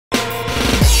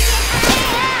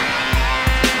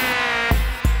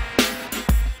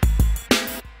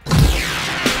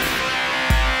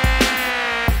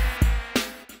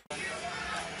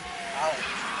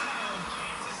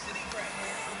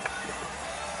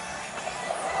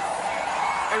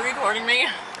you recording me?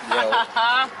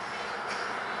 Yeah.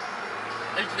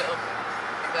 It's so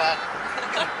bad.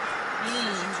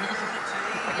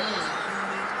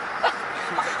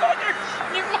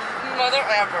 You mother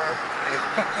ever.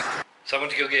 So I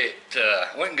went to go get,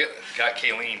 got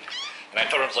Kayleen, and I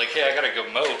told her, I was like, hey, I gotta go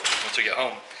mow once we get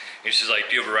home. And she's like,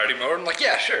 do you have a riding mower? I'm like,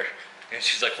 yeah, sure. And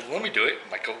she's like, well, let me do it.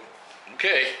 I'm like, oh,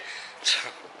 okay. So,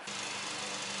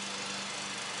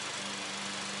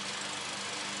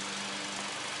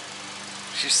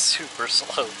 she's super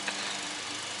slow.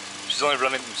 She's only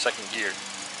running in second gear.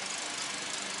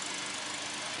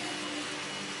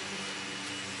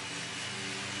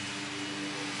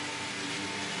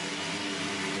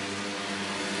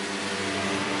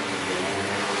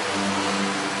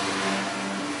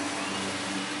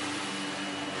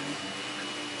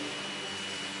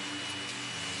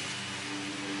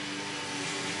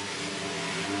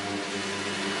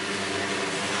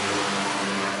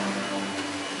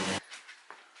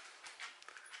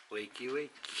 Wakey,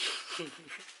 wakey.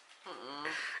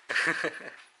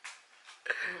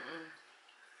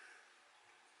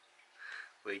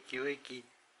 Wakey, wakey.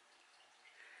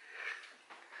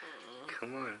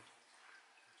 Come on.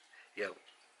 Yeah,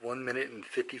 1 minute and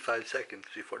 55 seconds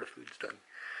before the food's done.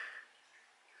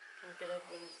 I'll get up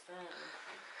when it's done.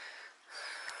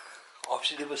 All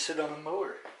she did was sit on a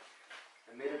mower.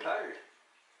 It made her tired.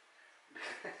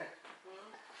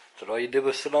 So all you did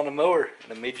was sit on a mower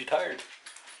and it made you tired.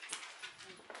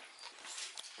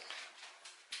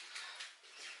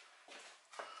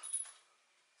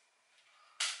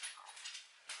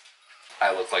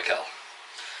 I look like hell.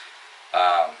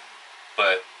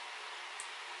 But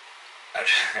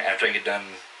after I get done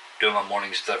doing my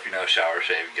morning stuff, you know, shower,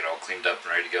 shave, get all cleaned up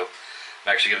and ready to go,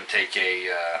 I'm actually going to take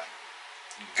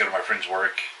go to my friend's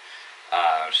work.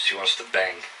 She wants to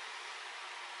bang.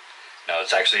 No,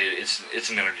 it's actually, it's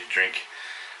an energy drink.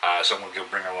 So I'm going to go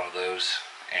bring her one of those,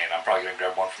 and I'm probably going to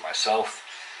grab one for myself.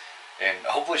 And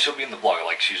hopefully she'll be in the vlog.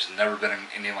 Like, she's never been in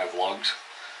any of my vlogs,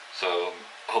 so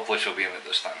hopefully she'll be in it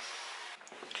this time.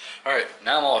 Alright,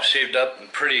 now I'm all shaved up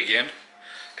and pretty again,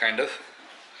 kind of.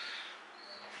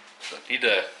 So I need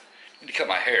to cut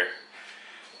my hair.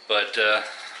 But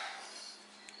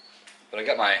I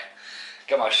got my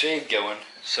shave going,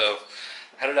 so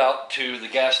headed out to the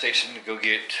gas station to go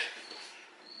get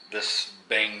this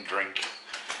Bang drink,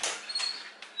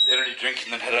 energy drink,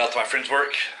 and then headed out to my friend's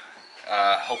work.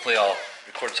 Hopefully I'll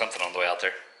record something on the way out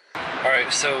there.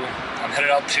 Alright, so I'm headed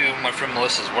out to my friend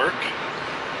Melissa's work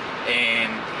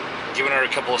and giving her a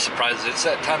couple of surprises. It's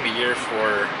that time of year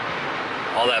for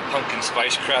all that pumpkin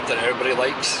spice crap that everybody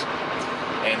likes.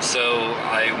 And so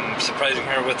I'm surprising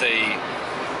her with a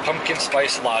pumpkin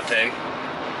spice latte,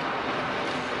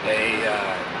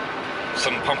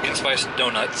 some pumpkin spice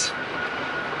donuts.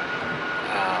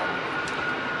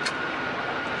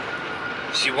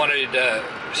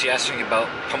 She asked me about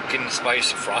pumpkin spice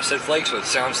frosted flakes, which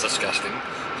sounds disgusting.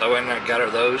 So I went and got her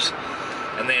those.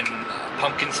 And then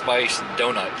pumpkin spice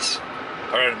donuts,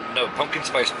 or no, pumpkin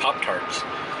spice Pop-Tarts,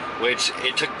 which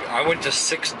I went to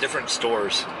 6 different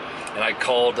stores and I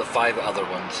called 5 other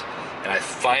ones, and I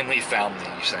finally found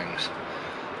these things.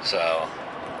 So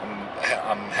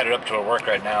I'm headed up to her work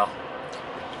right now.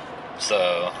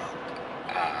 So,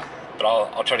 but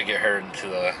I'll try to get her into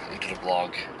the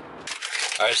vlog.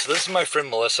 All right, so this is my friend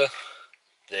Melissa.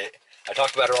 I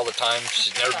talk about her all the time.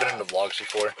 She's never been in the vlogs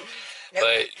before. Nope.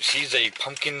 But she's a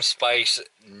pumpkin spice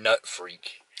nut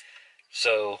freak.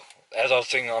 So, as I was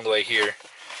saying on the way here,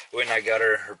 when I got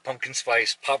her pumpkin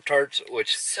spice Pop-Tarts,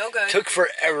 which so good. Took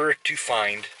forever to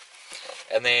find,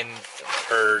 and then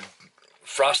her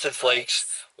Frosted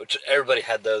Flakes, which everybody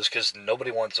had those because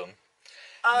nobody wants them.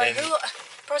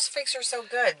 Frosted Flakes are so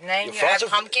good. And then you add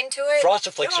pumpkin to it.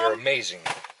 Frosted Flakes are amazing.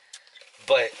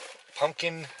 But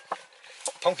pumpkin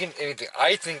anything,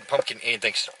 I think pumpkin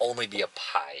anything should only be a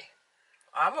pie.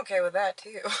 I'm okay with that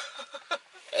too.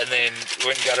 And then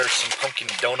went and got her some pumpkin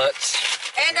donuts.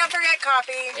 And don't forget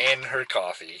coffee. And her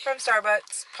coffee. From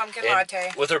Starbucks, pumpkin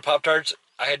latte. With her Pop-Tarts,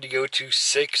 I had to go to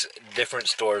 6 different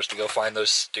stores to go find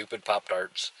those stupid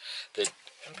Pop-Tarts.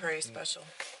 I'm pretty special.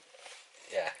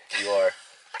 Yeah, you are.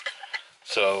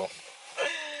 So,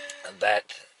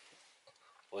 that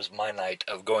was my night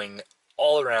of going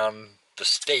all around the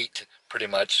state, pretty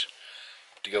much,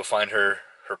 to go find her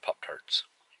Pop-Tarts.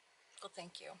 Well,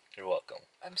 thank you. You're welcome.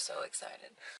 I'm so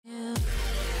excited. Yeah.